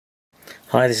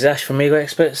Hi, this is Ash from MeeGo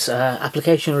Experts.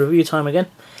 Application review time again.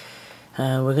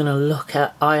 We're going to look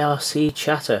at IRC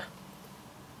Chatter.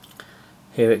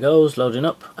 Here it goes, loading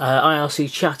up.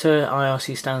 IRC Chatter.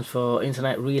 IRC stands for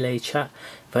Internet Relay Chat.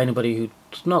 For anybody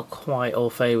who's not quite au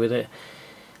fait with it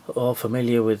or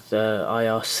familiar with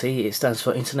IRC, it stands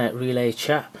for Internet Relay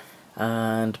Chat.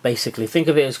 And basically think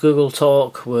of it as Google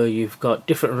Talk, where you've got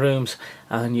different rooms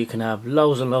and you can have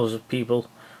loads and loads of people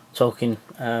talking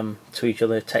to each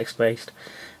other, text based,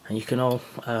 and you can all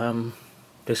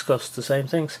discuss the same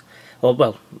things. Or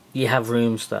well, you have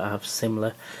rooms that have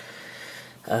similar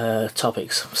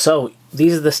topics. So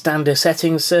these are the standard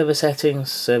settings: server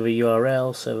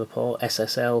URL, server port,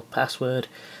 SSL, password,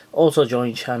 auto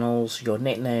join channels, your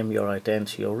nickname, your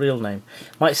identity, your real name.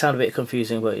 Might sound a bit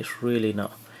confusing, but it's really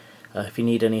not. If you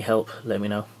need any help, let me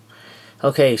know.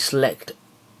 Okay, select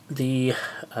the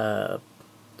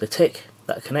tick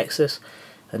that connects us,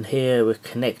 and here we're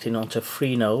connecting onto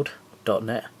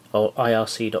freenode.net or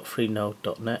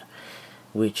irc.freenode.net,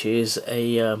 which is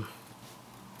a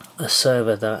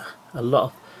server that a lot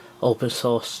of open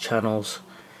source channels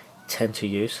tend to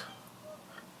use.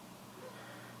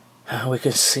 We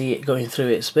can see it going through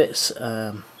its bits.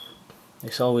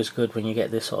 It's always good when you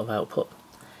get this sort of output.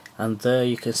 And there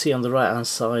you can see on the right hand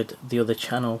side the other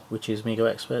channel, which is MeeGo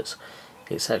Experts.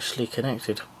 It's actually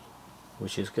connected,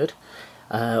 which is good.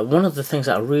 One of the things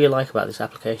that I really like about this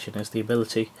application is the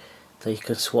ability that you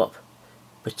can swap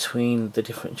between the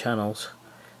different channels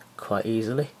quite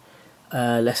easily.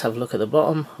 Let's have a look at the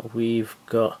bottom. We've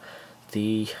got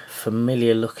the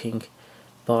familiar looking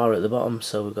bar at the bottom,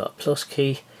 so we've got a plus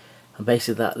key, and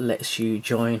basically that lets you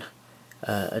join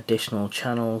additional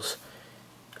channels.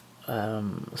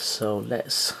 So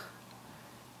let's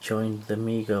join the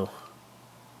MeeGo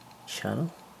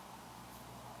channel.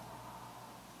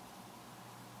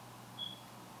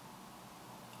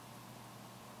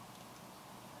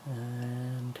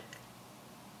 And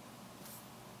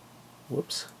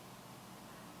whoops,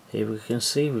 here we can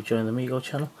see we've joined the MeeGo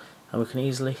channel, and we can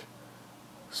easily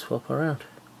swap around.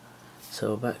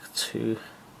 So back to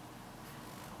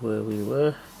where we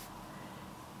were,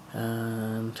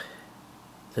 and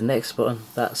the next button,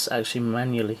 that's actually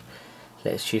manually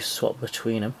lets you swap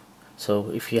between them. So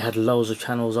if you had loads of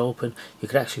channels open, you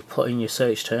could actually put in your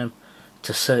search term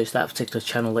to search that particular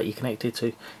channel that you connected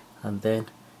to, and then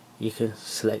you can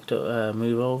select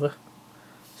move over.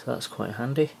 So that's quite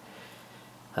handy.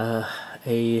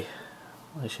 Actually,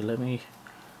 let me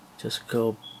just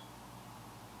go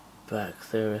back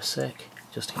there a sec,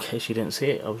 just in case you didn't see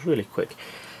it. I was really quick.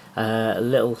 A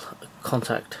little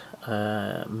contact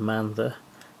man there.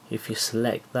 If you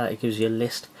select that, it gives you a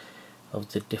list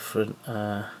of the different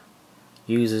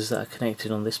users that are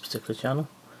connected on this particular channel.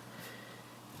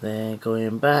 Then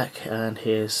going back, and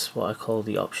here's what I call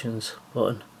the options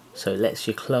button. So it lets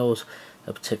you close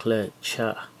a particular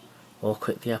chat or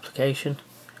quit the application.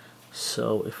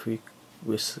 So if we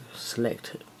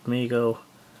select MeeGo,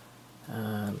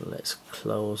 and let's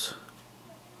close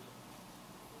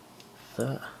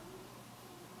that.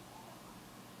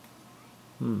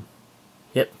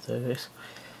 Yep, there it is.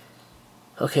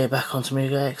 Okay, back onto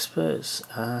MeeGo Experts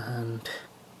and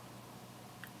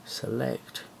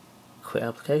select quit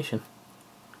application.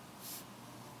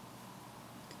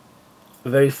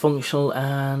 Very functional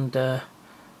and to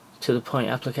the point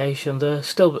application. They're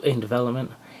still in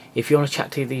development. If you want to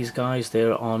chat to these guys,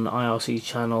 they're on IRC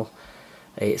channel.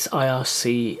 It's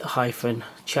IRC-chatter,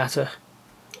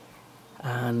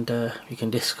 and you can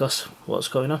discuss what's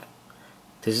going on.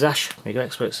 This is Ash, MeeGo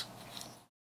Experts.